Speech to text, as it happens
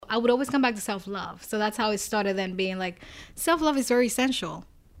I would always come back to self-love. So that's how it started then, being like, self-love is very essential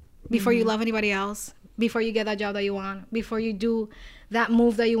before you love anybody else, before you get that job that you want, before you do that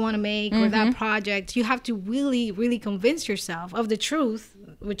move that you want to make or that project. You have to really, really convince yourself of the truth,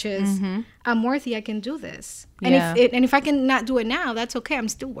 which is, I'm worthy, I can do this. And if I can not do it now, that's okay. I'm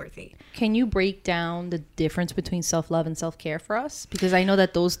still worthy. Can you break down the difference between self-love and self-care for us? Because I know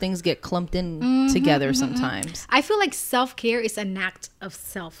that those things get clumped in together sometimes. I feel like self-care is an act of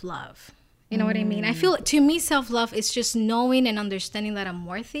self-love. You know what I mean? I feel, to me, self-love is just knowing and understanding that I'm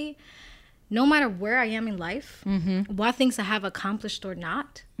worthy, no matter where I am in life, what things I have accomplished or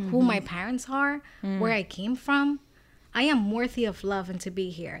not, who my parents are, where I came from. I am worthy of love and to be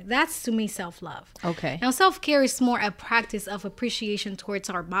here. That's, to me, self-love. Okay. Now, self-care is more a practice of appreciation towards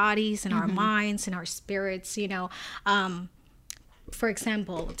our bodies and our minds and our spirits, you know. For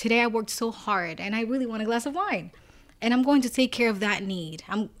example, today I worked so hard and I really want a glass of wine. And I'm going to take care of that need.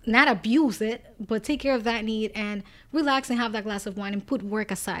 I'm not abuse it, but take care of that need and relax and have that glass of wine and put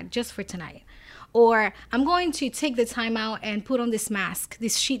work aside just for tonight. Or I'm going to take the time out and put on this mask,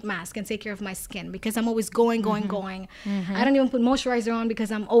 this sheet mask, and take care of my skin because I'm always going. I don't even put moisturizer on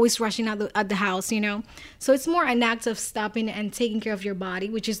because I'm always rushing out the house, you know. So it's more an act of stopping and taking care of your body,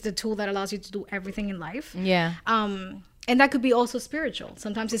 which is the tool that allows you to do everything in life. Yeah. And that could be also spiritual.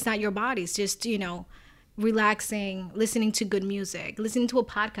 Sometimes it's not your body. It's just, you know, relaxing, listening to good music, listening to a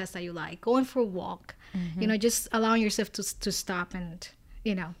podcast that you like, going for a walk, you know, just allowing yourself to stop and,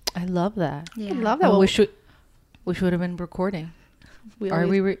 you know. I love that. Yeah. I love that. I wish we would have been recording. We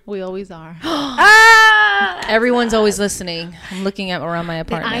always are. Everyone's always listening. I'm looking at around my The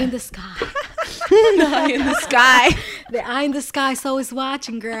apartment. eye in the sky. The eye in the sky. The eye in the sky is always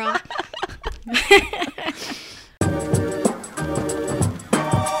watching, girl.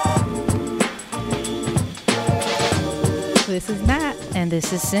 This is Nat. And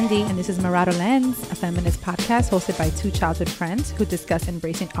this is Cindy. And this is Murado Lens, a feminist podcast hosted by two childhood friends who discuss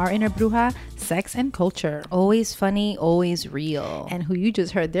embracing our inner bruja, sex, and culture. Always funny, always real. And who you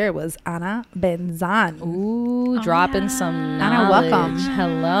just heard there was Ana Benzan. Ooh, dropping some knowledge. Ana, welcome.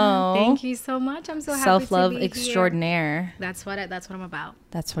 Hello. Thank you so much. I'm so happy Self-love to be extraordinaire. here. That's what I'm about.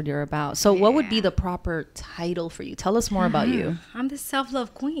 That's what you're about. So what would be the proper title for you? Tell us more about you. I'm the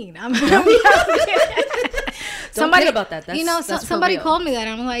self-love queen. Don't kid about that. That's, you know, that's somebody real. called me that.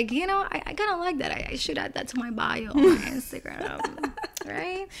 I'm like, you know, I kind of like that. I should add that to my bio on my Instagram.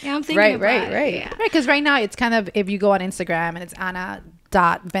 Right? Yeah, I'm thinking about it. Right. Yeah. Right, because right now it's kind of, if you go on Instagram and it's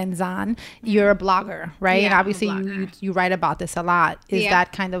Ana.Benzan, you're a blogger, right? Yeah, and obviously I'm a blogger. you write about this a lot. Is Yeah.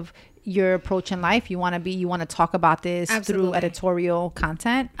 that kind of your approach in life? You want to talk about this through Absolutely. editorial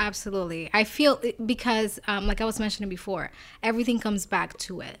content? Absolutely. I feel because, like I was mentioning before, everything comes back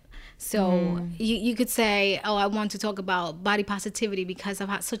to it. So you could say, oh, I want to talk about body positivity because I've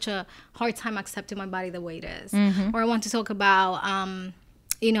had such a hard time accepting my body the way it is. Or I want to talk about,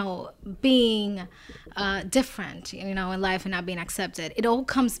 you know, being different, you know, in life and not being accepted. It all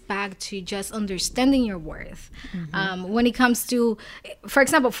comes back to just understanding your worth. When it comes to, for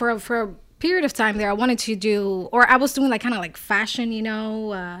example, for a period of time there, I wanted to do, or I was doing like kind of like fashion, you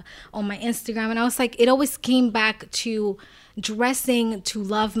know, on my Instagram. And I was like, it always came back to dressing to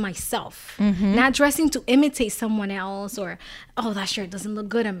love myself, not dressing to imitate someone else or, oh, that shirt doesn't look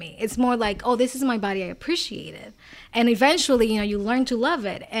good on me. It's more like, oh, this is my body, I appreciate it. And eventually, you know, you learn to love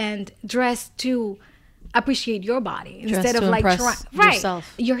it and dress to appreciate your body instead of like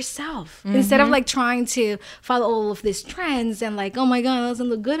yourself instead of like trying to follow all of these trends and like, oh my god, that doesn't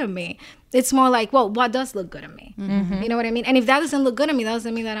look good on me. It's more like, well, what does look good on me? You know what I mean? And if that doesn't look good on me, that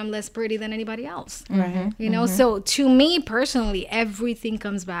doesn't mean that I'm less pretty than anybody else. You know, so to me personally, everything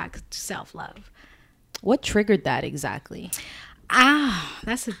comes back to self-love. What triggered that exactly?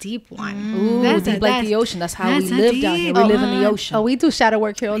 That's a deep one. Ooh, That's deep like the ocean. That's how we live down here. We deep live in the ocean. Oh, we do shadow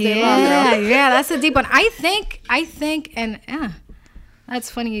work here all day long, girl. Yeah, that's a deep one. I think, and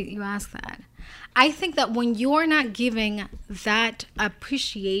that's funny you ask that. I think that when you're not giving that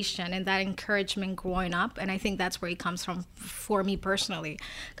appreciation and that encouragement growing up, and I think that's where it comes from for me personally,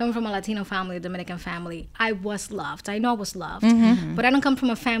 coming from a Latino family, a Dominican family, I was loved. I know I was loved, but I don't come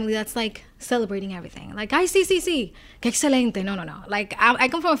from a family that's like celebrating everything. Like, ay, sí, que excelente. No. Like, I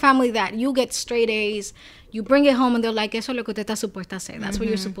come from a family that you get straight A's, you bring it home and they're like, eso es lo que usted está supuesta a hacer. That's what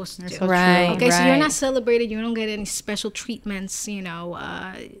you're supposed to do. so Right, Okay, so you're right. not celebrated. You don't get any special treatments, you know.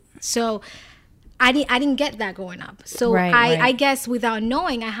 So I didn't get that growing up. So Right, I guess without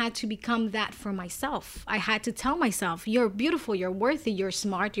knowing, I had to become that for myself. I had to tell myself, you're beautiful, you're worthy, you're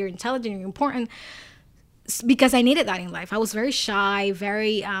smart, you're intelligent, you're important. because I needed that in life. I was very shy,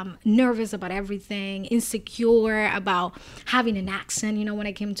 very nervous about everything, insecure about having an accent, you know, when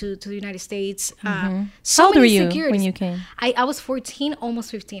I came to the United States. So How old were many you insecurities. when you came? I was 14,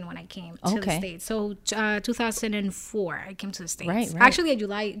 almost 15 when I came to the Okay. States. So 2004, I came to the States. Right. Actually,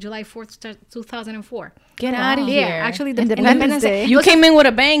 July 4th, 2004. Get out of here. Yeah, actually, the Independence Day. You came in with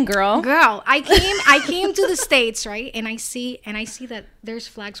a bang, girl. Girl, I came to the States, right? And I see that there's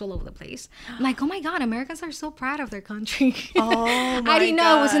flags all over the place. I'm like, oh my God, Americans are so proud of their country. Oh I didn't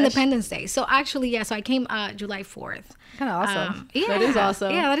know it was Independence Day. So actually, yeah, so I came July 4th. Kind of awesome. Yeah, That is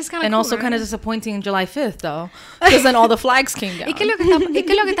awesome. Yeah, that is kind of And cool, also right? kind of disappointing July 5th, though. Because then all the flags came down. ¿Y qué es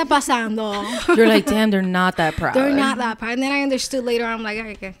lo que está pasando? You're like, damn, they're not that proud. They're not that proud. And then I understood later, I'm like,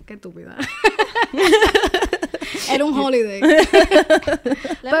 ay, qué estúpida. Era un holiday.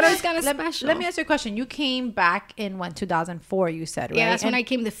 But it's kind of special. Let me ask you a question. You came back in 2004, you said, right? Yeah, that's when And- I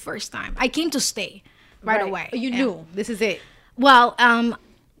came the first time. I came to stay right away. You Yeah. knew this is it. Well,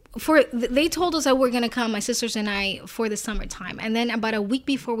 they told us that we're gonna come, my sisters and I, for the summertime, and then about a week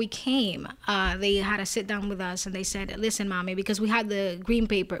before we came, they had a sit down with us and they said, "Listen, mommy, because we had the green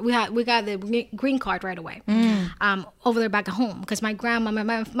paper, we got the green card right away, over there back at home, because my grandma,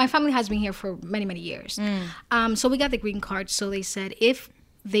 my family has been here for many years, so we got the green card. So they said if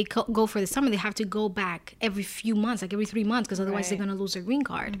they go for the summer, they have to go back every few months, like every 3 months, because otherwise they're going to lose their green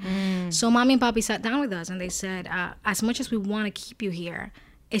card. So mommy and papi sat down with us and they said, as much as we want to keep you here,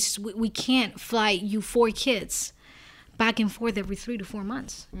 it's we can't fly you 4 kids back and forth every 3 to 4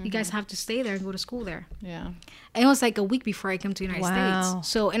 months. You guys have to stay there and go to school there. Yeah. And it was like a week before I came to the United Wow. States.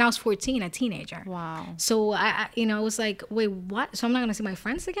 So, and I was 14, a teenager. Wow. So I it was like, wait, what? So I'm not going to see my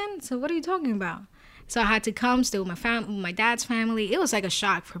friends again? So what are you talking about? So I had to come stay with my dad's family. It was like a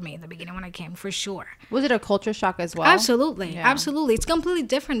shock for me in the beginning when I came, for sure. Was it a culture shock as well? Absolutely. Yeah. Absolutely. It's completely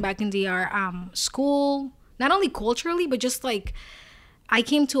different back in DR. School, not only culturally, but just like, I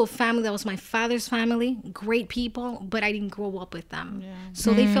came to a family that was my father's family, great people, but I didn't grow up with them.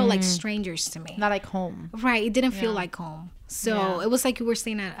 So they felt like strangers to me. Not like home. Right. It didn't feel like home. So it was like you were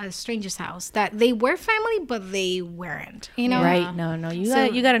staying at a stranger's house, that they were family, but they weren't, you know? Right. No.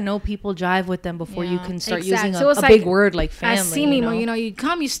 You gotta know people, jive with them before you can start Exactly. using So a it's big like, word like family. Así mismo, you know, you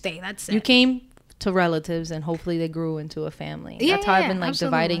come, you stay. That's it. You came to relatives and hopefully they grew into a family. Yeah, That's how I've been like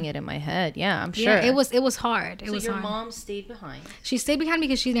absolutely. dividing it in my head. Yeah, I'm sure. Yeah, it was hard. It So was your hard. mom stayed behind She stayed behind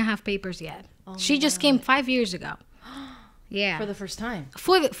because she didn't have papers yet. She just came 5 years ago. Yeah. for the first time.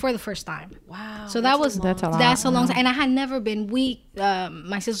 For the first time. Wow. So that was That's a lot. That's a long time, and I had never been.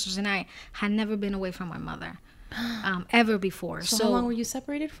 My sisters and I had never been away from my mother, ever before. So how long were you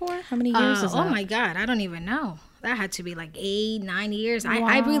separated for? How many years is that? Oh my God, I don't even know. That had to be like 8-9 years.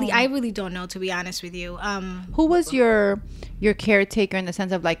 I really don't know, to be honest with you. Who was your caretaker in the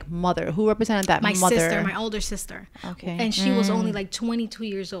sense of like mother? Who represented that My mother? sister, my older sister. Okay. And she was only like 22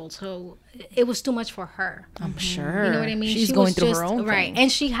 years old, so it was too much for her. I'm sure. You know what I mean? She's She going was through just, her own right, thing.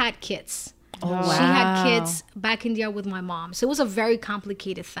 and she had kids. Oh, She had wow. kids back in DR with my mom, so it was a very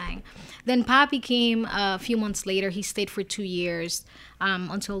complicated thing. Then Papi came a few months later. He stayed for 2 years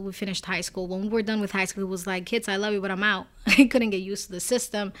until we finished high school. When we were done with high school, he was like, "Kids, I love you, but I'm out." He couldn't get used to the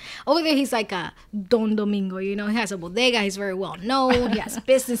system. Over there, he's like a Don Domingo. You know, he has a bodega. He's very well known. He has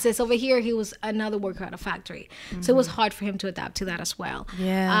businesses. Over here, he was another worker at a factory, so it was hard for him to adapt to that as well.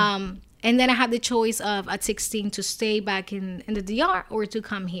 Yeah. And then I had the choice of, at 16, to stay back in the DR or to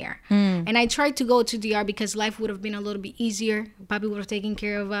come here. And I tried to go to DR because life would have been a little bit easier. Bobby would have taken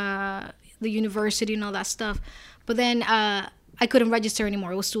care of the university and all that stuff. But then I couldn't register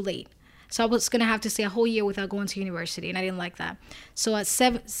anymore. It was too late. So I was going to have to stay a whole year without going to university, and I didn't like that. So at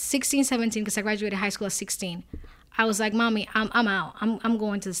 16, 17, because I graduated high school at 16, I was like, Mommy, I'm out. I'm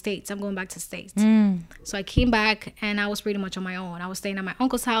going to the States. I'm going back to the States. So I came back, and I was pretty much on my own. I was staying at my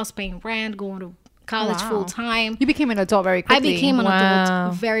uncle's house, paying rent, going to college Wow. full time. You became an adult very quickly. I became an Wow.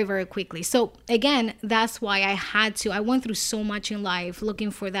 adult very, very quickly. So again, that's why I went through so much in life looking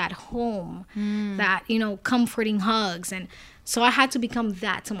for that home, that, comforting hugs. And so I had to become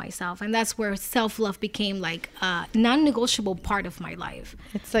that to myself. And that's where self-love became like a non-negotiable part of my life.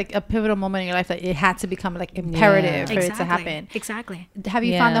 It's like a pivotal moment in your life that it had to become like imperative for it to happen. Exactly. Have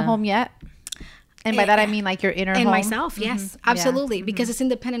you found a Yeah. home yet? And by that I mean like your inner And home. myself, yes, absolutely. Because it's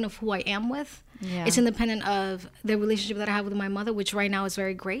independent of who I am with. Yeah. It's independent of the relationship that I have with my mother, which right now is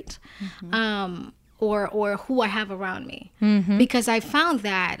very great. Or who I have around me. Because I found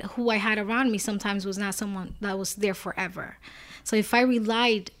that who I had around me sometimes was not someone that was there forever. So if I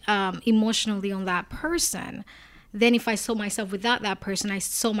relied emotionally on that person, then if I saw myself without that person, I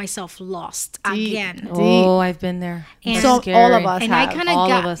saw myself lost again. Oh, I've been there. And So all of us and have. I kind of All of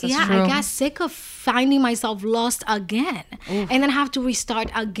got, us, that's yeah, true. I got sick of finding myself lost again, and then have to restart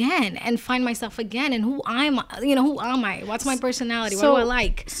again and find myself again. And who am I? What's my personality? What do I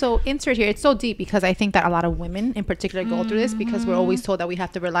like? So insert here. It's so deep because I think that a lot of women in particular go through this because we're always told that we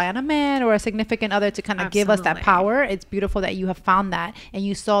have to rely on a man or a significant other to kind of give us that Absolutely. power. It's beautiful that you have found that and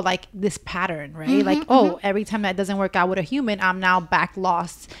you saw like this pattern, right? Like, every time that doesn't work out with a human, I'm now back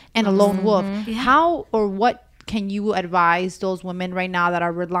lost and a lone wolf. Yeah. How or what can you advise those women right now that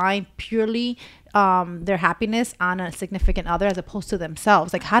are relying purely their happiness on a significant other as opposed to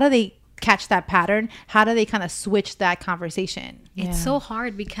themselves? Like, how do they catch that pattern? How do they kind of switch that conversation? It's so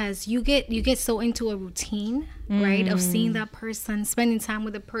hard because you get so into a routine, right, of seeing that person, spending time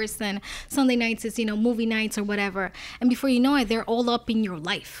with the person. Sunday nights is movie nights or whatever, and before you know it, they're all up in your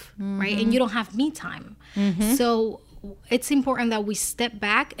life, right, and you don't have me time. So it's important that we step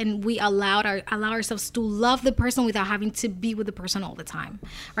back and we allow ourselves to love the person without having to be with the person all the time,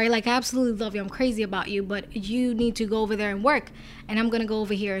 right? Like, I absolutely love you, I'm crazy about you, but you need to go over there and work, and I'm gonna go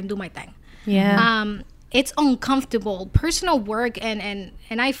over here and do my thing. It's uncomfortable, personal work, and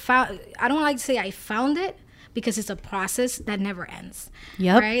I don't like to say I found it, because it's a process that never ends.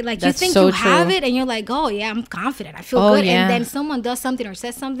 Yep, Right? Like, that's you think so you have true. it and you're like, oh yeah, I'm confident, I feel Oh, good, yeah. and then someone does something or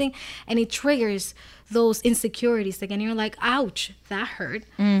says something and it triggers those insecurities again. You're like, ouch, that hurt.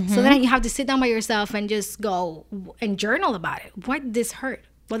 So then you have to sit down by yourself and just go and journal about it. What did this hurt?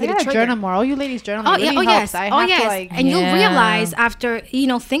 What I did it gotta trigger? journal more. All you ladies journal. Oh It really yeah, helps. I oh have yes, to like. and you'll Yeah. realize after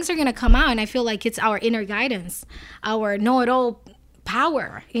things are gonna come out, and I feel like it's our inner guidance, our know-it-all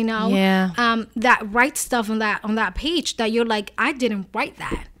power. Yeah. That write stuff on that page that you're like, I didn't write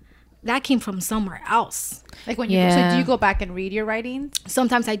that. That came from somewhere else. Like when you Yeah. so do you go back and read your writings?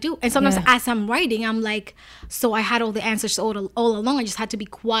 Sometimes I do, and sometimes Yeah. as I'm writing, I'm like, so I had all the answers all along. I just had to be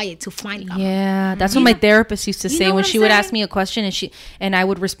quiet to find them. Yeah, that's what my therapist used to You say know when what she I'm would ask saying? me a question, and I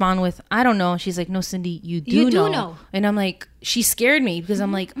would respond with, I don't know. She's like, no, Cindy, you do know. And I'm like, she scared me because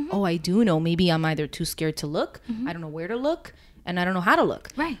I'm like, oh, I do know. Maybe I'm either too scared to look. I don't know where to look. And I don't know how to look.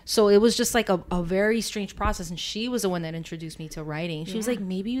 Right. So it was just like a very strange process. And she was the one that introduced me to writing. She was like,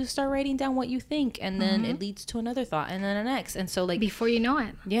 maybe you start writing down what you think. And then it leads to another thought and then an next. And so like, Before you know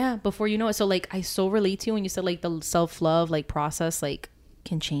it. yeah, before you know it. So like, I so relate to you when you said like the self-love like process like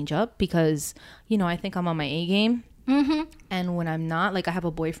can change up because, I think I'm on my A game. And when I'm not, like, I have a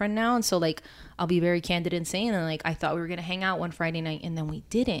boyfriend now, and so like I'll be very candid in saying that like I thought we were gonna hang out one Friday night and then we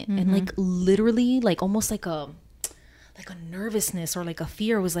didn't. And like literally like almost like a nervousness or like a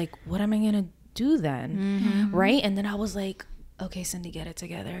fear was like, what am I gonna do then? Right? And then I was like, okay, Cindy, get it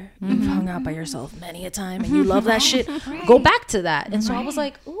together. You've hung out by yourself many a time and you love that shit. Go back to that. And so I was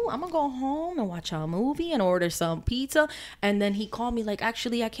like, ooh, I'm gonna go home and watch a movie and order some pizza. And then he called me like,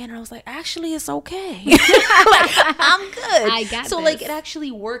 actually, I can't. And I was like, actually, it's okay. Like, I'm good. I got so this. like it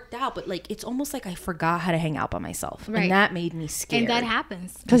actually worked out, but like it's almost like I forgot how to hang out by myself. Right. And that made me scared. And that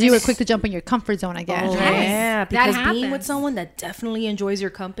happens. Because you were quick to jump in your comfort zone, I guess. Oh, Yes, yeah, that because being with happens. someone that definitely enjoys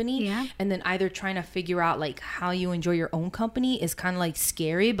your company, Yeah. and then either trying to figure out like how you enjoy your own company is kind of like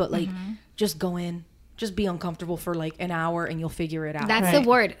scary, but like just go in, just be uncomfortable for like an hour, and you'll figure it out. That's Right. the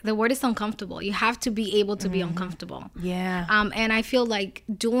word. The word is uncomfortable. You have to be able to be uncomfortable. Yeah. And I feel like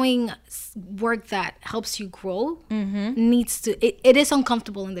doing work that helps you grow needs to. It is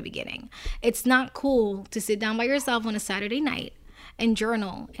uncomfortable in the beginning. It's not cool to sit down by yourself on a Saturday night and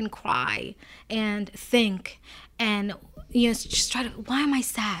journal and cry and think and just try to. Why am I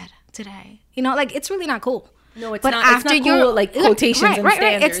sad today? Like it's really not cool. No, it's But not. It's not cool, like, quotations and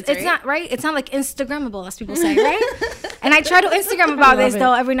standards, It's not right. It's not like Instagrammable, as people say, right? And I try to Instagram about this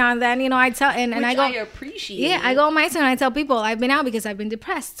though every now and then. I tell and I go. I appreciate. Yeah, I go on my Instagram and I tell people I've been out because I've been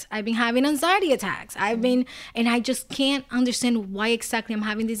depressed. I've been having anxiety attacks. And I just can't understand why exactly I'm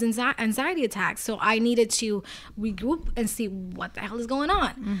having these anxiety attacks. So I needed to regroup and see what the hell is going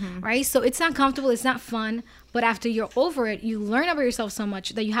on, right? So it's not comfortable. It's not fun. But after you're over it, you learn about yourself so much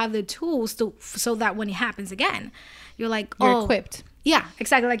that you have the tools so that when it happens again, you're like, You're equipped. Yeah,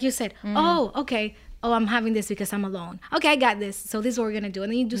 exactly. Like you said, oh, okay. Oh, I'm having this because I'm alone. Okay, I got this. So this is what we're going to do.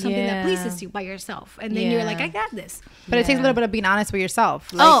 And then you do something that Yeah. pleases you by yourself. And then you're like, Yeah. I got this. But it takes a little bit of being honest with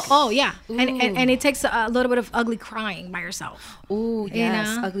yourself. Like, Oh, yeah. And it takes a little bit of ugly crying by yourself. Ooh,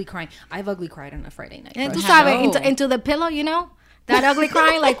 yes, know? ugly crying. I've ugly cried on a Friday night. And for tú sure. sabes, into the pillow, that ugly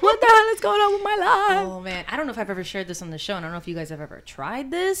crying, like, what the hell is going on with my life? Oh man, I don't know if I've ever shared this on the show, and I don't know if you guys have ever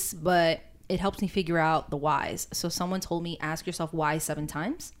tried this, but it helps me figure out the whys. So someone told me, ask yourself why 7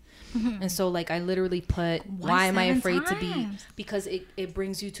 times. And so like I literally put why am I 7 afraid to be, times? because it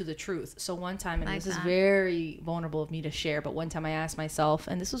brings you to the truth. So one time, and Like this is that. very vulnerable of me to share, but one time I asked myself,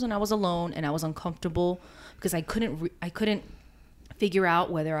 and this was when I was alone and I was uncomfortable because I couldn't figure out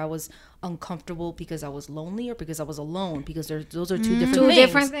whether I was uncomfortable because I was lonely or because I was alone, because those are two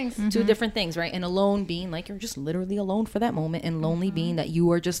different things. Two different things, right? And alone being like you're just literally alone for that moment, and lonely being that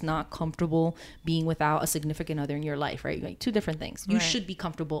you are just not comfortable being without a significant other in your life, right? Like two different things. You should be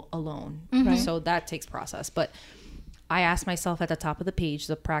comfortable alone. So that takes process. But I asked myself at the top of the page,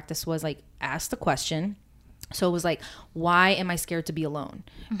 the practice was like ask the question. So it was like, why am I scared to be alone?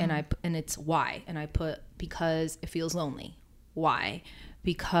 And it's why, and I put because it feels lonely. Why?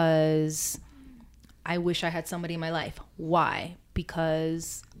 Because I wish I had somebody in my life. Why?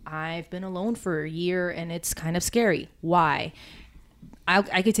 Because I've been alone for a year and it's kind of scary. Why?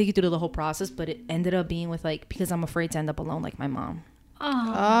 I could take you through the whole process, but it ended up being with like, because I'm afraid to end up alone like my mom.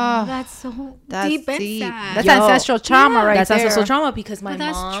 Oh, that's so deep and sad. That's ancestral trauma right That's there. ancestral trauma, because my But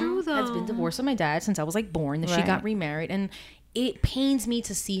that's mom true, though. has been divorced from my dad since I was like born. She got remarried, and it pains me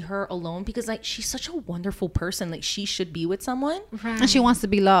to see her alone because like she's such a wonderful person. Like she should be with someone, And she wants to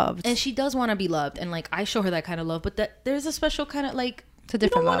be loved. and she does want to be loved, and like I show her that kind of love. But that there's a special kind of like It's a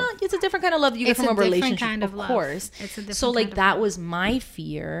different you don't wanna, it's a different kind of love you get It's from a a different relationship, kind of of love. course. It's a different so like kind of that love. was my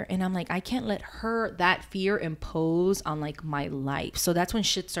fear, and I'm like I can't let that fear impose on like my life. So that's when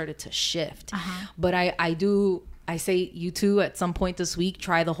shit started to shift. But I say you too at some point this week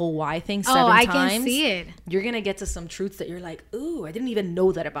try the whole why thing 7 I times. can see it. You're gonna get to some truths that you're like, ooh, I didn't even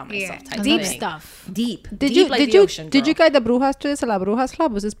know that about myself. Type Deep thing. stuff. Deep. Did Deep you like did the you ocean, did you girl. guide the Brujas to this, La Brujas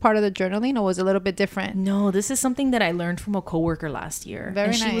Club? Was this part of the journaling, or was it a little bit different? No, this is something that I learned from a coworker last year. Very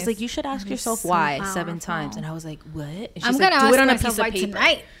and she was nice. like, you should ask yourself so why powerful. 7 times. And I was like, what? And she's I'm like, gonna do it ask on a myself piece of why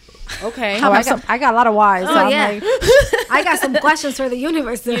paper. tonight. Okay. Oh, I got a lot of whys. Oh, so I'm yeah. like, I got some questions for the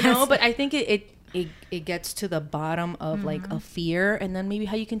universe. You know, but I think it gets to the bottom of like a fear, and then maybe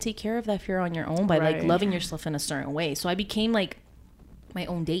how you can take care of that fear on your own by like Right. loving yourself in a certain way. So I became like my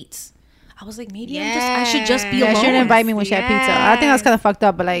own dates. I was like, maybe I should just be yeah, alone. she didn't invite me when she had pizza. I think that's kind of fucked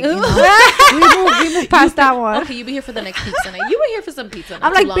up, but like, you know, we moved past that one. Okay, you be here for the next pizza night. You were here for some pizza.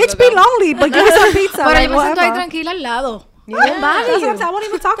 I'm like, bitch, be lonely, but give me some pizza. Pero like, yo me siento ahí whatever. tranquila al lado. Yeah. That's what I'm saying. I won't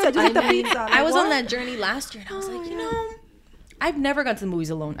even talk to her. Just eat the pizza. Like, I was what? on that journey last year, and I was like, you know, I've never gone to the movies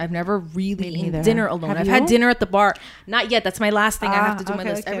alone. I've never really eaten neither. dinner alone. Have I've you? had dinner at the bar. Not yet. That's my last thing I have to do on my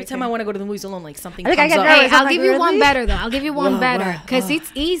okay, list. okay, Every time okay. I want to go to the movies alone, like something I think I comes get up. nervous. Hey, I'm I'll like, give you one really? better though. I'll give you one What, better what? because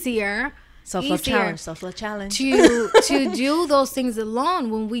it's easier. Self-love easier challenge. Self-love challenge. to do those things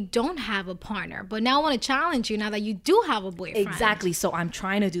alone when we don't have a partner. But now I want to challenge you now that you do have a boyfriend. Exactly. So I'm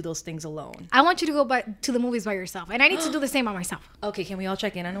trying to do those things alone. I want you to go to the movies by yourself, and I need to do the same by myself. Okay, can we all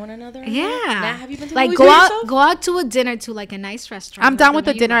check in on one another? Yeah. Nah, have you been to the like movies go by out, yourself? go out to a dinner to like a nice restaurant. I'm like down with the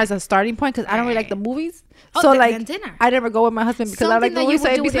one you dinner like. as a starting point because I don't really like the movies. Oh, So then like dinner. I never go with my husband because I Something like the that you movies. So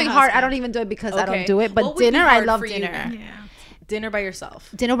would it'd do be with your something hard. I husband. don't even do it because I Okay. don't do it. But What would be dinner, I hard love for you? dinner. Yeah. Dinner by yourself.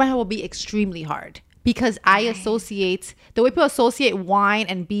 Dinner by her will be extremely hard because I associate the way people associate wine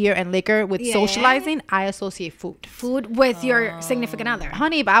and beer and liquor with Yeah. socializing. I associate food. Food with your significant other.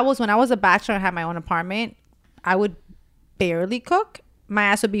 Honey, when I was a bachelor and had my own apartment, I would barely cook. My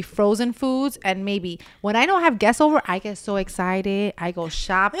ass would be frozen foods, and maybe when I don't have guests over, I get so excited. I go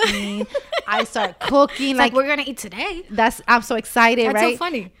shopping. I start cooking. It's like we're gonna eat today. I'm so excited, That's so right?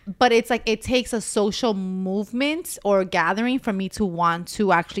 funny. But it's like it takes a social movement or gathering for me to want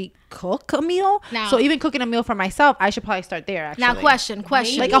to actually cook a meal. Now- So even cooking a meal for myself, I should probably start there. Actually, Now, question.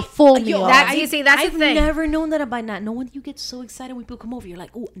 like a full Yo, meal. That's you see. That's I've the thing. never known that about not knowing you get so excited when people come over. You're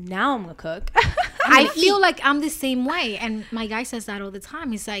like, oh, now I'm gonna cook. I feel like I'm the same way, and my guy says that all the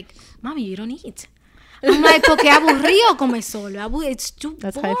time. He's like, "Mommy, you don't eat." I'm like, "Porque aburrido come solo. It's too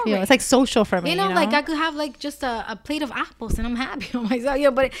That's boring." how I feel. It's like social for me. you know, like I could have like just a plate of apples and I'm happy on myself. Yeah,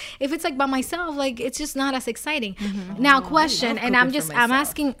 but if it's like by myself, like it's just not as exciting. Now, question, love and cooking for I'm myself.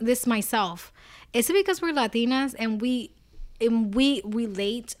 asking this myself: is it because we're Latinas and we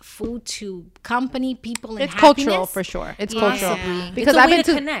relate food to company, people, and it's happiness? cultural for sure. It's Yeah. cultural Yeah. because It's a I've way been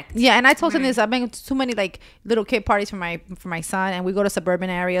to to connect. Yeah, and I told him this. I've been to too many like little kid parties for my son, and we go to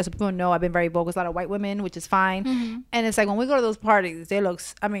suburban areas. So people know I've been very vocal. It's a lot of white women, which is fine. And it's like when we go to those parties, they look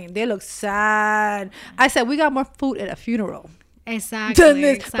sad. I said we got more food at a funeral. Exactly. Than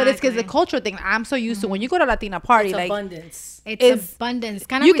this. But it's because the exactly. cultural thing. I'm so used to when you go to a Latina party, It's like abundance. It's is- abundance.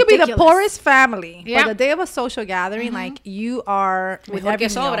 Kind of you could be the ridiculous. poorest family, Yeah. but the day of a social gathering, like you are with Mejor que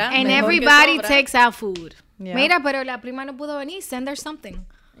every meal. sobra. And Mejor que everybody sobra. takes out food. Yeah. Mira, pero la prima no pudo venir. Send her something.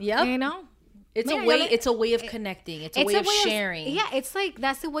 Yep. You know? It's Mira, a yo way. le- It's a way of connecting. It's a way of sharing. Yeah, it's like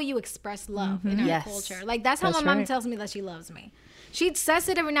that's the way you express love in our Yes. culture. Like that's how That's my mom right. tells me that she loves me. She says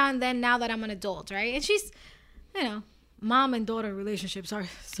it every now and then. Now that I'm an adult, right? And she's, you know, mom and daughter relationships are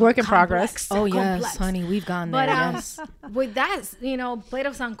so Work in complex, progress. Oh complex. yes, honey, we've gone there. But yes. with that, you know, plate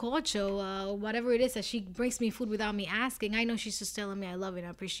of sancocho, whatever it is that she brings me food without me asking, I know she's just telling me I love it and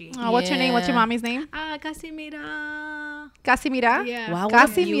I appreciate it. Oh, what's your name? What's your Yeah. mommy's name? Casimira. Casimira. Yeah. Wow, what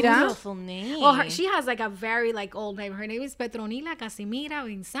Casi a mira. beautiful name. Well, she has like a very like old name. Her name is Petronila Casimira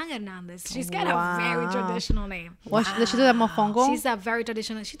Vincent Hernandez. She's got a very Wow. traditional name. What does she do that mofongo? She's a very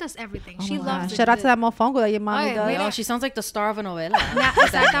traditional. She does everything. She Wow. loves it. Shout out to that mofongo that your mommy Oh, does. yeah, Oh, she sounds like the star of a novela. Nah,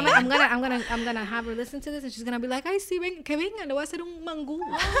 exactamente. I'm gonna have her listen to this, and she's gonna be like, "Ay, sí, ven, que venga, le voy a hacer un mangú."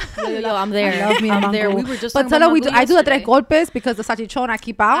 Yo, I'm there. Love me a I'm there. mango. We were just But talking tell her about we do, mango I do the tres yesterday. golpes because the salchichon I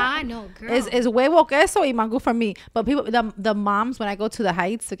keep out I know, girl. is huevo, queso, y mango for me. But people, the moms, when I go to the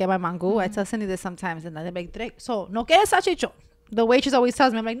Heights to get my mango, I tell Cindy this sometimes, and they're like, so, no quieres salchichon. The waitress always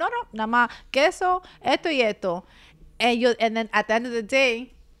tells me, I'm like, no, nada más queso, esto y esto. And then at the end of the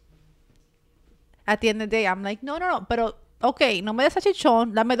day, I'm like, no, pero okay, no me des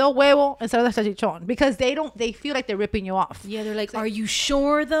salchichon, dame dos huevos instead of the salchichon, because they feel like they're ripping you off. Yeah, they're like, are you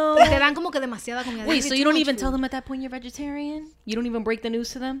sure though? Te dan como que demasiada comida. Wait, They so give you too don't much even food. tell them at that point you're vegetarian? You don't even break the news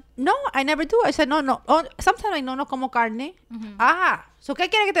to them? No, I never do. I said, no. Oh, sometimes I no como carne. Ah, so ¿qué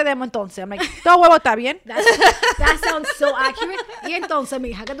quiere que te demos entonces? I'm like, dos huevos está bien. That sounds so accurate. Y entonces,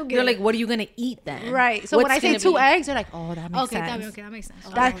 mija, ¿qué tú They're quieres? like, what are you gonna eat then? Right. So What's when I say gonna two be- eggs, they're like, oh, that makes Okay, sense. está bien, okay, that makes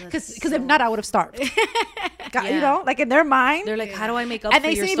sense. Because if not, I would have starved. You Yeah. know, like in their mind. They're like, how do I make up And for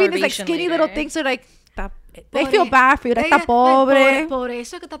they your see me being these like starvation skinny later? little things. They're like, they Por feel e- bad for you. That está Ella- pobre. Por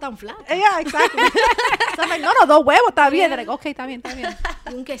eso es que está tan flaca. Yeah, exactly. So I'm like, no, dos huevos está bien. They're like, okay, está bien.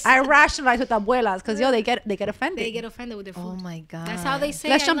 Y un quesito. I rationalize with abuelas because they get offended. They get offended with their food. Oh my god. That's how they say.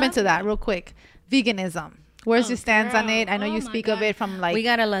 Let's I jump love into you. that real quick. Veganism. Where's your stance on girl. it? I know Oh you my speak of God. it from like We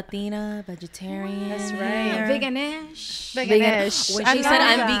got a Latina, vegetarian. That's right. Veganish. veganish. When I she love said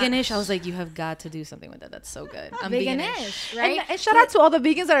I'm that. veganish, I was like, you have got to do something with that. That's so good. I'm veganish. Veganish, right? And shout out to all the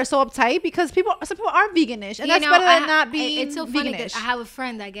vegans that are so uptight because some people are veganish, and that's better than not being It's so funny veganish. that I have a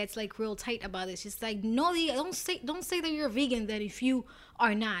friend that gets like real tight about this. She's like, no, don't say that you're a vegan. That if you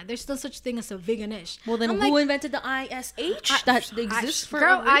are not, there's no such thing as a veganish. Well, then I'm who like, invented the ISH that exists for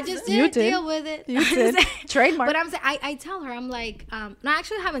girl, a I reason? just You didn't did. deal with it. You did. Trademark. But I'm saying, I tell her, I'm like, no, I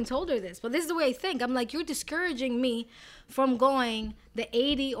actually haven't told her this, but this is the way I think. I'm like, you're discouraging me from going the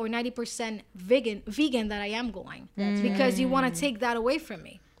 80 or 90% vegan that I am going because you want to take that away from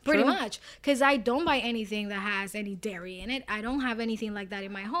me. Pretty True. much. Because I don't buy anything that has any dairy in it. I don't have anything like that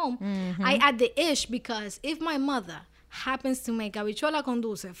in my home. I add the ish because if my mother happens to make habichuela con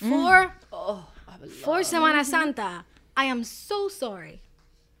dulce for Semana Santa, I am so sorry.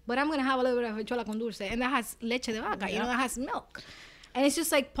 But I'm going to have a little bit of habichuela con dulce. And that has leche de vaca, you know, that has milk. And it's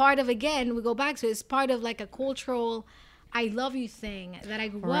just like part of, again, we go back to it's part of like a cultural I love you thing that I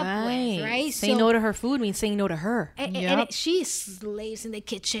grew up with, right? Saying no to her food means saying no to her. And she slaves in the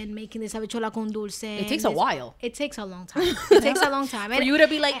kitchen making this habichuela con dulce. It takes a while. It takes a long time. It takes a long time. For you to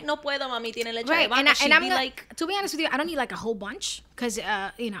be like, no puedo, mami, tiene leche Right, de vaca. and She'd I'm be not, like, to be honest with you, I don't need like a whole bunch because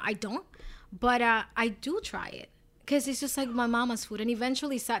I don't, but I do try it because it's just like my mama's food, and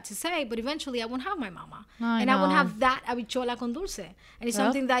eventually, sad to say, but eventually I won't have my mama, I and I won't know. have that habichuela con dulce, and it's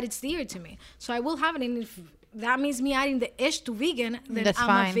something that it's dear to me, so I will have it, and if that means me adding the ish to vegan, then That's I'm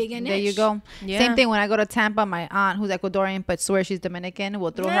fine. a vegan. There you go. Yeah. Same thing when I go to Tampa. My aunt, who's Ecuadorian but swears she's Dominican,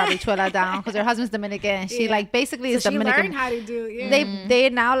 will throw her habichuela down because her husband's Dominican. And she Yeah. like basically So is she Dominican. learned how to do. Yeah. They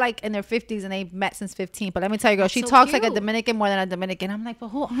now like in their 50s and they've met since 15. But let me tell you, girl, she so talks like a cute. Dominican more than a Dominican. I'm like, but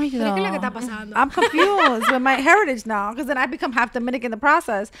who are you? Pero ¿qué es lo que though? está pasando? I'm confused with my heritage now because then I become half Dominican in the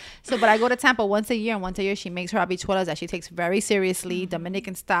process. So, but I go to Tampa once a year, and once a year she makes her habichuelas that she takes very seriously,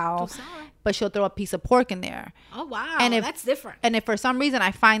 Dominican style. Tú sabes. But she'll throw a piece of pork in there. Oh wow, And if- that's different. And if for some reason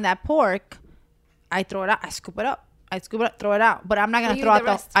I find that pork, I throw it out. I scoop it up. Throw it out. But I'm not gonna You throw eat out the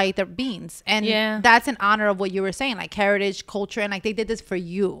rest. I eat the beans. And Yeah. that's in honor of what you were saying, like heritage, culture, and like they did this for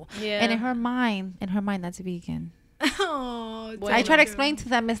you. Yeah. And in her mind, that's vegan. Oh, I try to explain to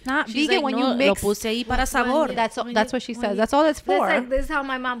them it's not she's vegan like, when no, you mix. lo puse ahí para sabor. That's When that's you- what she when says. you- That's all it's for. This is how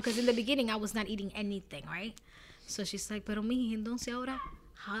my mom, because in the beginning I was not eating anything, right? So she's like, pero mi, entonces ahora,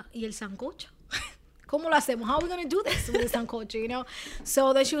 ¿y el sancocho? ¿Cómo lo hacemos? How are we going to do this with the sancocho, you know?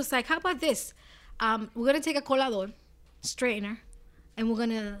 So then she was like, how about this? We're going to take a colador, strainer, and we're going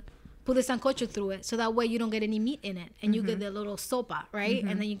to put the sancocho through it, so that way you don't get any meat in it, and you get the little sopa, right?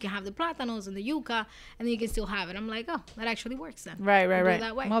 And then you can have the plátanos and the yuca, and then you can still have it. I'm like, oh, that actually works then. Right. I'll do it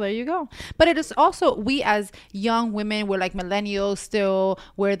that way. Well, there you go. But it is also, we as young women, we're like millennials still.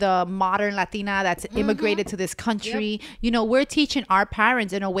 We're the modern Latina that's immigrated to this country. You know, we're teaching our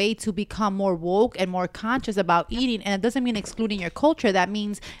parents in a way to become more woke and more conscious about eating. And it doesn't mean excluding your culture. That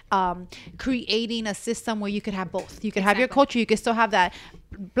means creating a system where you could have both. You could have your culture. You could still have that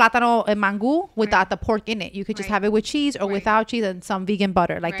plátano and mango without the pork in it. You could just have it with cheese or without cheese and some vegan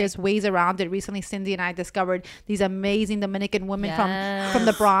butter. Like there's ways around it. Recently, Cindy and I discovered these amazing Dominican women from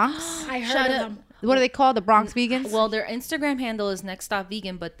the Bronx. I heard of them. What are they called? The Bronx Vegans? Well, their Instagram handle is Next Stop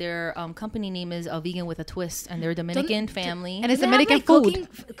Vegan, but their company name is Vegan with a Twist, and they're a Dominican family. And it's Do they have, Dominican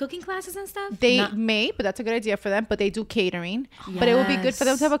like, food. cooking classes and stuff. They may, but that's a good idea for them. But they do catering. But it would be good for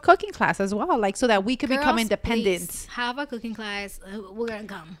them to have a cooking class as well, like so that we could become Girls, independent. please have a cooking class. We're gonna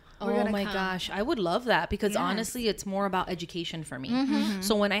come. Oh my gosh, I would love that because honestly, it's more about education for me.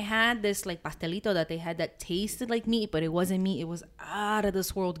 So when I had this like pastelito that they had that tasted like meat, but it wasn't meat, it was out of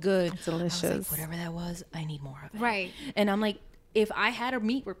this world good. It's delicious. I was like, whatever that was, I need more of it. Right. And I'm like, if I had a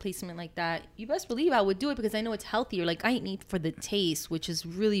meat replacement like that, you best believe I would do it because I know it's healthier. Like I eat meat for the taste, which is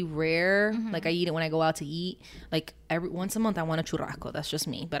really rare. Like I eat it when I go out to eat. Like every once a month, I want a churrasco. That's just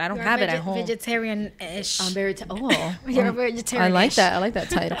me, but I don't have it at home. Vegetarian-ish. I'm very You're a vegetarian. I like that. I like that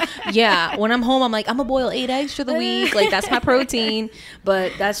title. Yeah, when I'm home, I'm like, I'm gonna boil 8 eggs for the week. Like that's my protein.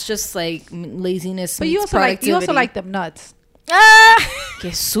 But that's just like laziness. But you also like them nuts.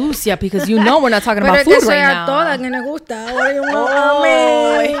 Que sucia, because you know we're not talking about food right now.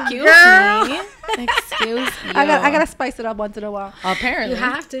 Excuse you. I gotta spice it up once in a while. Apparently, You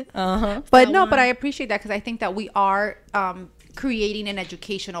have to. But no, but I appreciate that because I think that we are creating an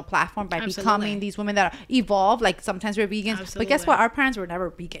educational platform by becoming these women that are evolved. Like sometimes we're vegans, but guess what? Our parents were never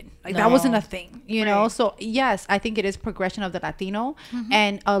vegan. Like that wasn't a thing, you know? So yes, I think it is progression of the Latino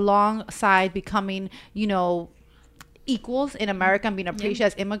and alongside becoming, you know, equals in America and being appreciated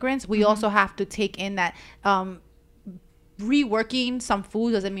as immigrants, we also have to take in that reworking some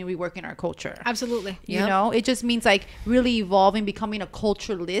food doesn't mean reworking our culture. Absolutely. You know, it just means like really evolving, becoming a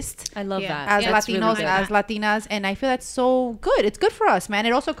culturalist. I love that. As That's Latinos, really as Latinas. And I feel that's so good. It's good for us, man.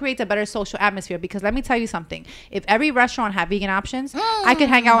 It also creates a better social atmosphere because let me tell you something. If every restaurant had vegan options, I could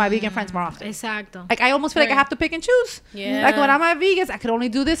hang out with my vegan friends more often. Exacto. Like I almost feel like I have to pick and choose. Yeah. Like when I'm at vegans, I could only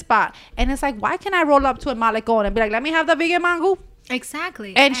do this spot. And it's like, why can't I roll up to a malecón and be like, let me have the vegan mango?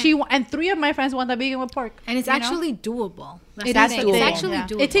 Exactly. And three of my friends want the vegan with pork. And it's actually doable. It That's is the doable. thing. It's actually Yeah.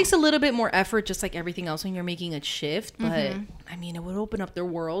 doable. It takes a little bit more effort, just like everything else when you're making a shift. But I mean, it would open up their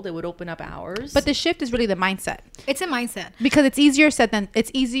world. It would open up ours. But the shift is really the mindset. It's a mindset. Because it's easier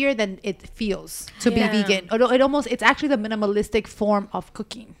than it feels to be vegan. It's actually the minimalistic form of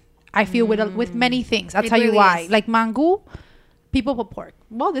cooking. I feel with many things. I'll tell you really why. is. Like mango, people put pork.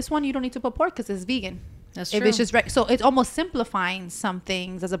 Well, this one you don't need to put pork because it's vegan. That's If true. it's just so it's almost simplifying some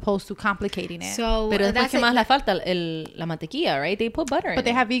things as opposed to complicating it. So Pero es that's que más it. le falta la mantequilla, right? They put butter in But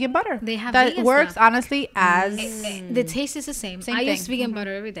they it. have vegan butter. They have that vegan works stuff. honestly as The taste is the same. Same I use thing. vegan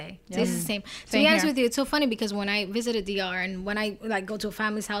butter every day. Taste is the same. To Same be honest here. with you, it's so funny because when I visited DR and when I like go to a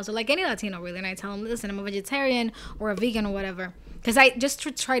family's house or like any Latino really, and I tell them, listen, I'm a vegetarian or a vegan or whatever, because I just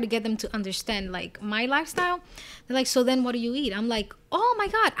try to get them to understand like my lifestyle. They're like, so then what do you eat? I'm like, oh my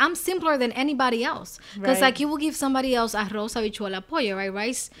God, I'm simpler than anybody else. Because Right. like you will give somebody else arroz, habichuela, pollo, right?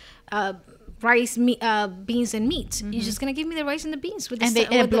 Rice, beans, and meat. You're just gonna give me the rice and the beans with the And sa- it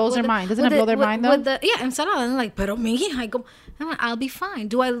with the- blows with their the- mind. Doesn't with it blow the- their mind, though? With the, yeah, ensalada. And I'm like, pero me, I'll be fine.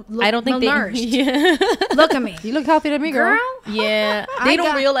 Do I look I don't think malnourished? Yeah. Look at me, you look healthy to me, girl. Yeah. I They don't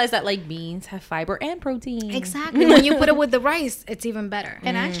got- realize that like beans have fiber and protein. Exactly. When you put it with the rice, it's even better.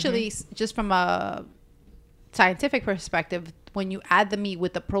 And actually, just from a scientific perspective, when you add the meat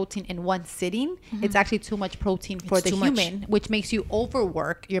with the protein in one sitting, it's actually too much protein for It's the too much. human, which makes you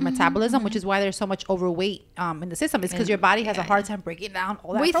overwork your metabolism, which is why there's so much overweight in the system. It's because your body has a hard time breaking down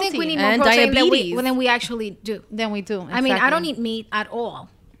all that We protein. think we need more And protein diabetes. than we actually do. Then we do. I mean, I don't exactly. eat meat at all.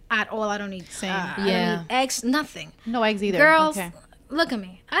 At all, I don't eat. I don't Yeah. eat eggs. Nothing. No eggs either. Girls, Okay. look at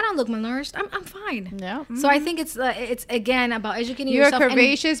me. I don't look malnourished. I'm fine. Yeah. So I think it's again about educating You're a yourself. and-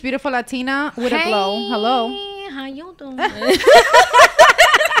 curvaceous, beautiful Latina with a glow. Hello. How you doing?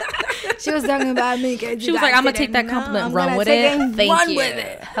 She was talking about me. She was like, I'm gonna take that compliment, run with it. Thank run you. with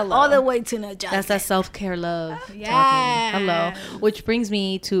it. Hello. All the way to New Jersey. That's that self-care love Yeah. talking. Hello. Which brings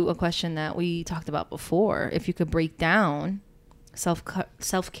me to a question that we talked about before. If you could break down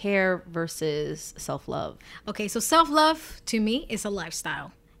self-care versus self-love. Okay, so self-love to me is a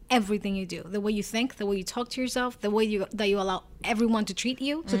lifestyle. everything you do, the way you think, the way you talk to yourself, the way that you allow everyone to treat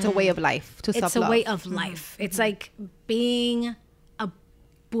you. So it's a way of life to It's self-love. a way of life. It's like being a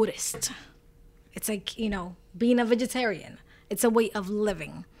Buddhist. It's like, being a vegetarian. It's a way of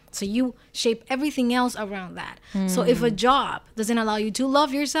living. So you shape everything else around that. So if a job doesn't allow you to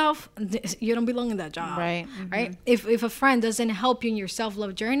love yourself, you don't belong in that job. Right. Right. If a friend doesn't help you in your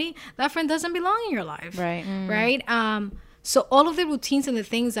self-love journey, that friend doesn't belong in your life. Right. Right. So all of the routines and the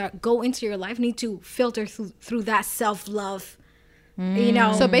things that go into your life need to filter through that self-love.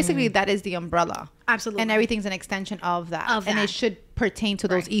 So basically, that is the umbrella. Absolutely. And everything's an extension of that. And that. it should pertain to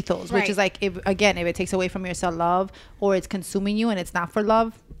those ethos, which Right. is like, if it takes away from your self-love or it's consuming you and it's not for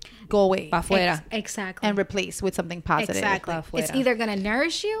love, go away. Pa fuera. Exactly. And replace with something positive. Exactly. Pa It's fuera. either going to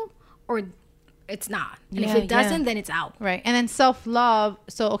nourish you or it's not. And Yeah, if it doesn't, yeah. then it's out. Right. And then self-love.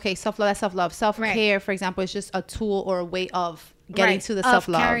 So, okay, self-love, that's self-love. Self-care, for example, is just a tool or a way of getting to the Of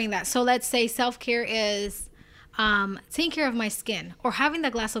self-love. carrying that. So let's say self-care is taking care of my skin or having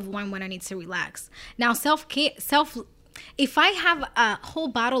that glass of wine when I need to relax. Now, if I have a whole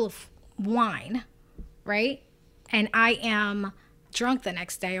bottle of wine, right, and I am drunk the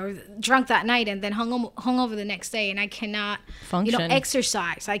next day or drunk that night and then hung over the next day and I cannot Function.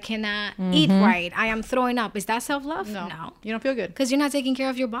 exercise, I cannot eat right, I am throwing up, is that self-love? No. You don't feel good. Because you're not taking care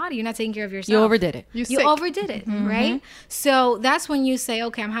of your body, you're not taking care of yourself. You overdid it. You sick. overdid it, right? So that's when you say,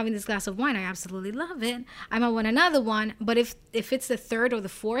 okay, I'm having this glass of wine. I absolutely love it. I might want another one. But if it's the third or the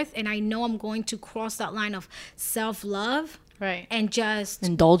fourth, and I know I'm going to cross that line of self-love Right. and just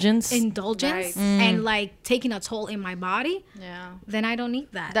Indulgence. Right. indulgence and like taking a toll in my body, Yeah. then I don't need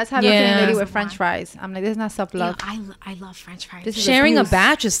that. That's how I look at Yeah. a lady with French fries. I'm like, this is not self-love. I love French fries. This is Sharing a abuse.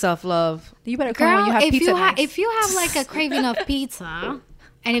 batch is self-love. You better come when Girl, you have if pizza you next. if you have like a craving of pizza,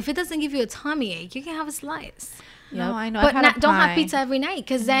 and if it doesn't give you a tummy ache, you can have a slice. No, I know. But I've had a don't have pie. pizza every night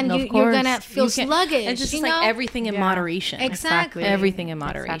because then No, of you're course. gonna feel You can't- sluggish. It's just you like know? everything in Yeah. moderation. Exactly. Everything in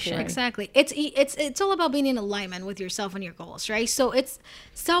moderation. Exactly. Exactly. It's all about being in alignment with yourself and your goals, right? So it's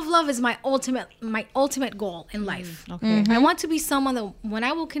self-love is my ultimate goal in life. Okay. I want to be someone that when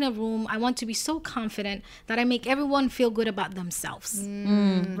I walk in a room, I want to be so confident that I make everyone feel good about themselves.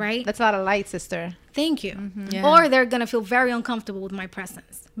 Right? That's a lot of light, sister. Thank you. Yeah. Or they're going to feel very uncomfortable with my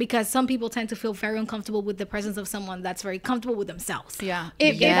presence because some people tend to feel very uncomfortable with the presence of someone that's very comfortable with themselves. Yeah.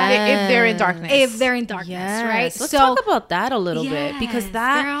 If they're in darkness. If they're in darkness, Yes. right? Let's talk about that a little bit because Yes,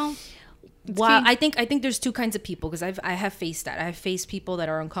 that. girl. Well, I think there's two kinds of people because I have faced that. I have faced people that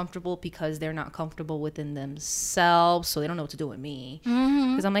are uncomfortable because they're not comfortable within themselves, so they don't know what to do with me.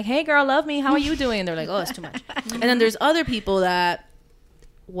 Because I'm like, hey, girl, love me. How are you doing? And they're like, oh, it's too much. And then there's other people that,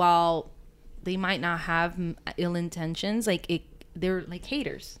 while they might not have ill intentions, they're like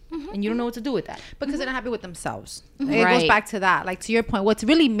haters, and you don't know what to do with that. because they're not happy with themselves. It Right. goes back to that. Like, to your point, what's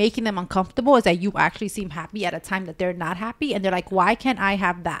really making them uncomfortable is that you actually seem happy at a time that they're not happy, and they're like, why can't I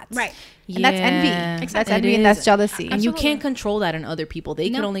have that? Right. And that's envy. Yeah, That's it envy and that's is. jealousy. And you Absolutely. can't control that in other people. They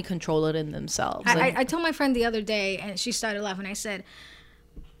can No. only control it in themselves. I told my friend the other day, and she started laughing. I said,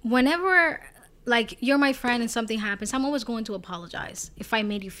 whenever, like, you're my friend and something happens, I'm always going to apologize if I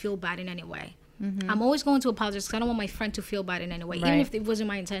made you feel bad in any way. I'm always going to apologize because I don't want my friend to feel bad in any way, even Right. if it wasn't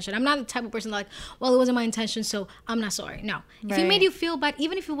my intention. I'm not the type of person like, well, it wasn't my intention, so I'm not sorry. No. If it Right. made you feel bad,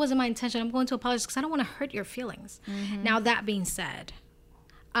 even if it wasn't my intention, I'm going to apologize because I don't want to hurt your feelings. Now, that being said,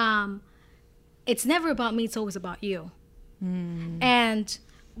 it's never about me, it's always about you. And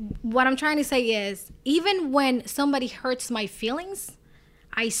what I'm trying to say is, even when somebody hurts my feelings,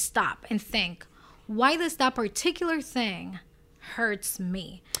 I stop and think, why does that particular thing hurts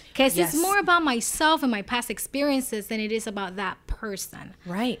me? Because Yes. it's more about myself and my past experiences than it is about that person.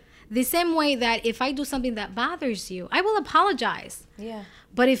 right. The same way that if I do something that bothers you, I will apologize. Yeah.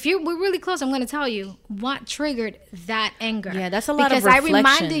 But if we're really close, I'm going to tell you what triggered that anger. Yeah, that's a lot of because I reflection.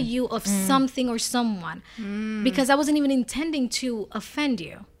 reminded you of something or someone because I wasn't even intending to offend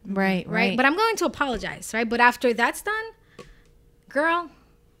you, Right. right? But I'm going to apologize, right? But after that's done, girl,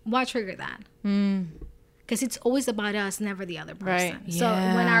 what triggered that? Because it's always about us, never the other person. Right. So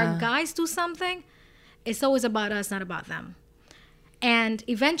when our Yeah. guys do something, it's always about us, not about them. And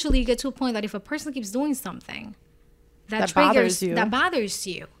eventually you get to a point that if a person keeps doing something that bothers triggers, you. that bothers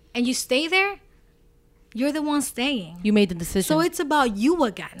you, and you stay there, you're the one staying. You made the decision. So it's about you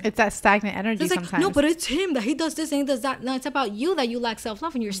again. It's that stagnant energy It's like, sometimes. no, but it's him that he does this and he does that. No, it's about you that you lack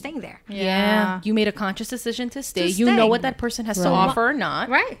self-love and you're staying there. yeah. You made a conscious decision to stay. You stay. know what that person has to offer or not.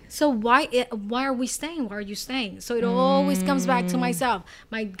 Right. So why are we staying? Why are you staying? So it always comes back to myself.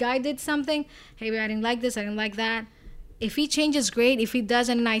 My guy did something. Hey, I didn't like this. I didn't like that. If he changes, great. If he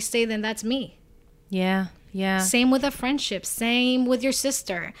doesn't and I stay, then that's me. Yeah. Yeah. Same with a friendship. Same with your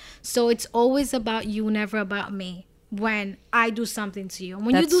sister. So it's always about you, never about me. When I do something to you,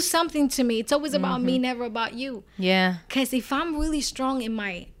 when you do something to me, it's always about me, never about you. Yeah. Because if I'm really strong in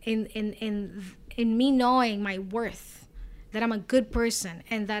my in me knowing my worth, that I'm a good person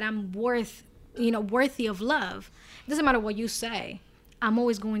and that I'm worthy of love, it doesn't matter what you say. I'm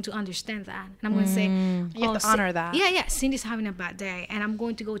always going to understand that, and I'm going to say, You have to honor that. Yeah, Cindy's having a bad day, and I'm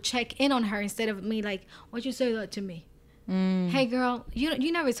going to go check in on her instead of me like, why'd you say that to me? Hey, girl,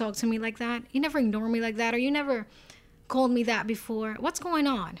 you never talk to me like that. You never ignore me like that, or you never called me that before. What's going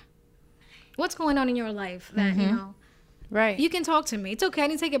on? What's going on in your life that Right. you can talk to me? It's okay. I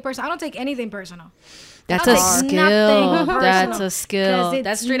didn't take it personal. I don't take anything personal. That's I a don't take skill. nothing That's personal, a skill. 'cause it's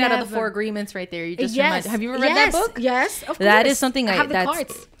That's straight out of the never- 4 Agreements right there. You just Yes. have you ever read that book? Yes, of course. That is something I have the that's,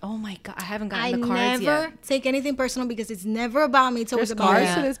 cards. oh my God, I haven't I gotten the cards never yet. take anything personal because it's never about me. It's always There's about cards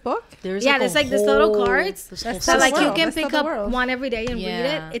Yeah. to this book. There's there's like this little cards this That's that the like you world. can That's pick the up world. one every day and read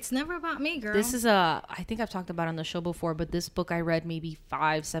Yeah. it. It's never about me, girl. This is I think I've talked about it on the show before, but this book I read maybe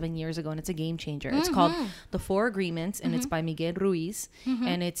 5-7 years ago, and it's a game changer. It's called The 4 Agreements, and it's by Miguel Ruiz,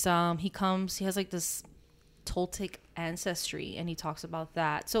 and it's he has like this Toltec ancestry, and he talks about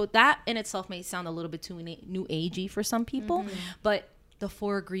that. So that in itself may sound a little bit too new agey for some people, but the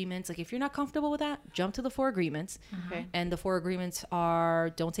 4 agreements, like if you're not comfortable with that, jump to the 4 agreements. Okay. And the 4 agreements are,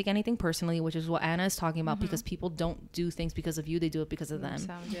 don't take anything personally, which is what Anna is talking about, because people don't do things because of you, they do it because of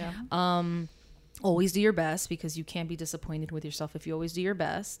them. Always do your best, because you can't be disappointed with yourself if you always do your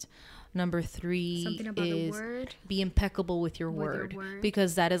best. Number 3 Something about the is word. be impeccable with your word,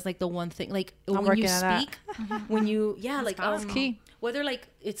 because that is like the one thing, like when you working on that. speak, when you like That's key. whether like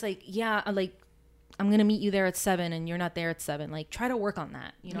it's like like I'm gonna meet you there at 7 and you're not there at 7, like try to work on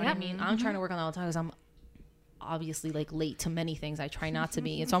that, you know what I mean? I'm trying to work on that all the time, because I'm obviously like late to many things. I try not to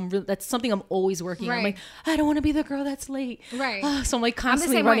be, and so that's something I'm always working on. I'm like, I don't want to be the girl that's late, Right. So I'm like I'm the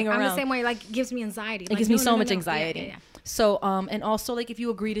constantly same running way. around. I'm the same way. Like, gives me anxiety. It gives me so much anxiety. Yeah. So, and also like if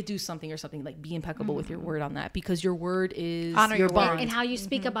you agree to do something or something, like be impeccable with your word on that, because your word is Honor your word. bond. And how you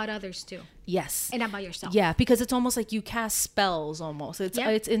speak about others too, Yes. and about yourself. Yeah, because it's almost like you cast spells almost. It's Yep.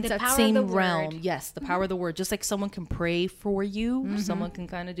 it's in The that power of same the realm. word. Yes, the power of the word. Just like someone can pray for you, someone can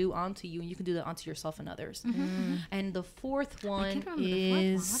kind of do onto you, and you can do that onto yourself and others. And the 4th I one can't remember the fourth one.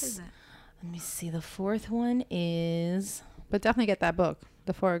 is, What is it? let me see, the 4th one is, But definitely get that book,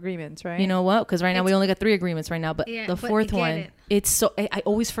 The 4 Agreements, right? you know what? Because right now we only got 3 agreements right now, but Yeah, the but 4th get one, it. it's so, I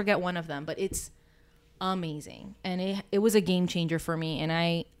always forget one of them, but it's amazing. And it was a game changer for me. And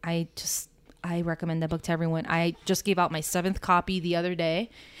I recommend that book to everyone. I just gave out my 7th copy the other day,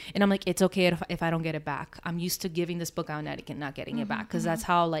 and I'm like, it's okay if I don't get it back. I'm used to giving this book out and not getting it back, because that's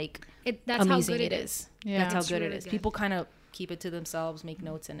how like That's how amazing good it is. Yeah. That's how It's good really it is. good. People kind of keep it to themselves, make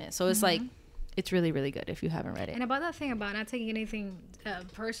notes in it. So it's like, it's really, really good if you haven't read it. And about that thing about not taking anything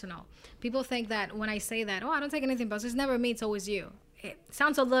personal, people think that when I say that, I don't take anything personal, it's never me, it's always you. It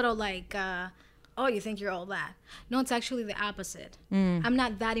sounds a little like, oh, you think you're all that. No, it's actually the opposite. I'm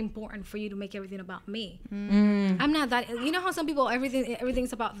not that important for you to make everything about me. I'm not that. You know how some people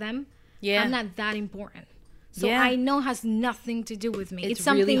everything's about them. Yeah. I'm not that important. So Yeah. I know it has nothing to do with me. It's It's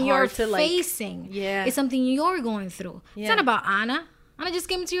something really you're hard to, like- facing. Yeah. It's something you're going through. It's Yeah. not about Anna. Anna just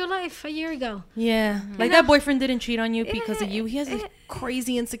came into your life a year ago. Yeah. Like that boyfriend didn't cheat on you because of you. He has a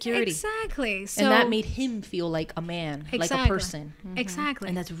crazy insecurity. Exactly. So And that made him feel like a man, like a person. Exactly.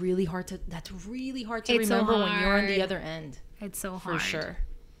 And that's really hard to It's so remember when you're on the hard. other end. It's so For hard. sure.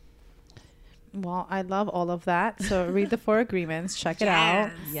 Well, I love all of that. So read the 4 Agreements. Check it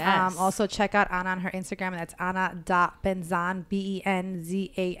out. Yes. Also check out Anna on her Instagram. That's Anna.Benzan,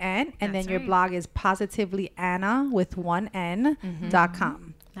 Benzan. And then That's your right. blog is positivelyanna with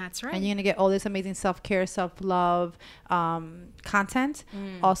 1n.com. That's right. And you're going to get all this amazing self-care, self-love content.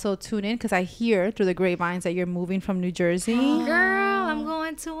 Also tune in, because I hear through the grapevines that you're moving from New Jersey Girl, I'm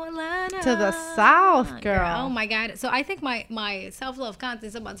going to Atlanta. to the South, girl. Oh my God. So I think my self-love content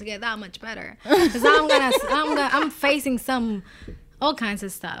is about to get that much better. Because I'm facing all kinds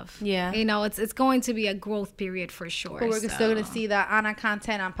of stuff. Yeah. You know, it's going to be a growth period for sure. But we're so. still going to see the Anna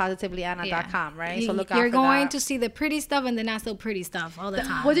content on positivelyanna.com, right? So look out You're for going that. to see the pretty stuff and the not so pretty stuff all the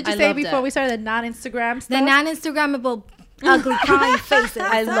time. What did you I say love before that. we started? The non-Instagram the stuff? non-Instagrammable ugly crying faces.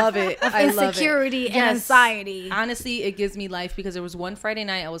 I love it. I love it. Insecurity and Yes. anxiety. Honestly, it gives me life, because there was one Friday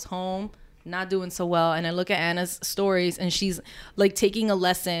night I was home not doing so well, and I look at Anna's stories and she's like taking a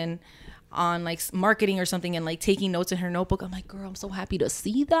lesson on like marketing or something and like taking notes in her notebook. I'm like, girl, I'm so happy to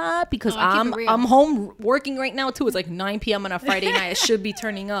see that because I'm home working right now too. It's like 9 p.m. on a Friday night. I should be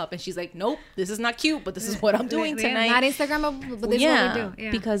turning up. And she's like, nope, this is not cute, but this is what I'm doing tonight. Not Instagram, but this is what we do.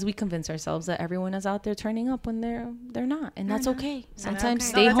 Yeah. Because we convince ourselves that everyone is out there turning up when they're not, and that's okay. Sometimes Okay.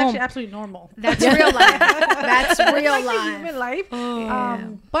 stay that's home. actually absolutely normal. That's real life. That's real Like life. human life.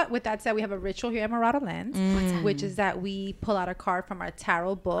 But with that said, we have a ritual here at Marauder Lens, which is that we pull out a card from our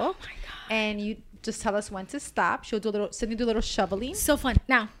tarot book, and you just tell us when to stop. She'll do a little, Cindy do a little shoveling. So fun.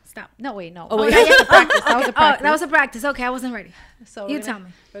 Now, stop. No, wait, no. Oh, wait. That was a practice. That was a Oh, practice. that was a practice. Okay, I wasn't ready. So You we're tell gonna-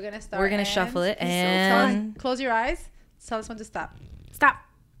 me. We're gonna start. We're gonna shuffle it and close your eyes. Tell us when to stop. Stop.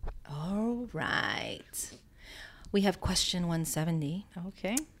 all right. We have question 170.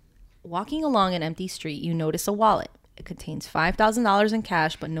 Okay. Walking along an empty street, you notice a wallet. It contains $5,000 in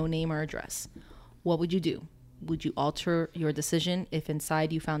cash, but no name or address. What would you do? Would you alter your decision if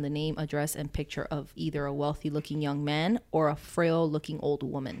inside you found the name, address, and picture of either a wealthy-looking young man or a frail-looking old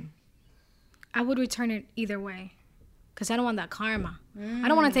woman? I would return it either way. Because I don't want that karma. I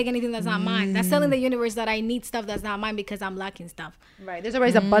don't want to take anything that's not mine. That's telling the universe that I need stuff that's not mine because I'm lacking stuff. Right. There's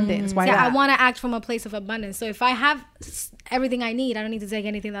always abundance. Why So I not? want to act from a place of abundance. So if I have everything I need, I don't need to take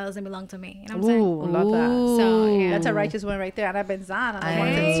anything that doesn't belong to me. You know what I'm saying? Ooh, love that. So, yeah. That's a righteous one right there. Ana Benzana.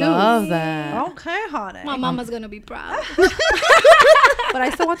 I love that. Okay, honey. My mama's going to be proud. But I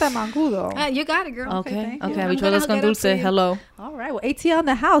still want that mangudo. You got it, girl. Okay, thank you. okay. I'm Habichuelas gonna con get up dulce. for you. Hello. All right. Well, ATL in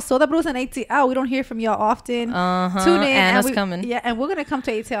the house. Soda Bruce and ATL. We don't hear from y'all often. Uh-huh. Tune in. Anna's and coming. Yeah, and we're going to come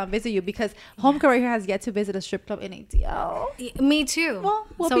to ATL and visit you because Homegirl right here has yet to visit a strip club in ATL. Me too. Well,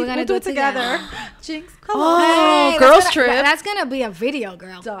 we'll So we're gonna do it together. Jinx, come Oh, on. Hey, girls that's trip. That's going to be a video,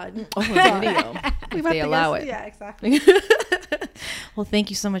 girl. Done. Oh, a video. We if about they to allow get- it. Yeah, exactly. Well, thank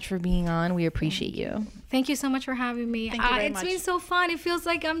you so much for being on. We appreciate you. Thank you so much for having me. Thank you very It's much. been so fun. It feels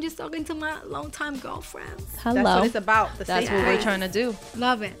like I'm just talking to my longtime girlfriends. Hello. That's what it's about. The That's same what we're place. trying to do.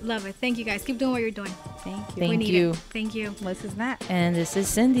 Love it. Love it. Thank you guys. Keep doing what you're doing. Thank you. We Thank need you. it. Thank you. This is Nat. And this is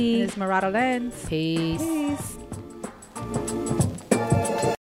Cindy. This is Marauder Lens. Peace. Peace.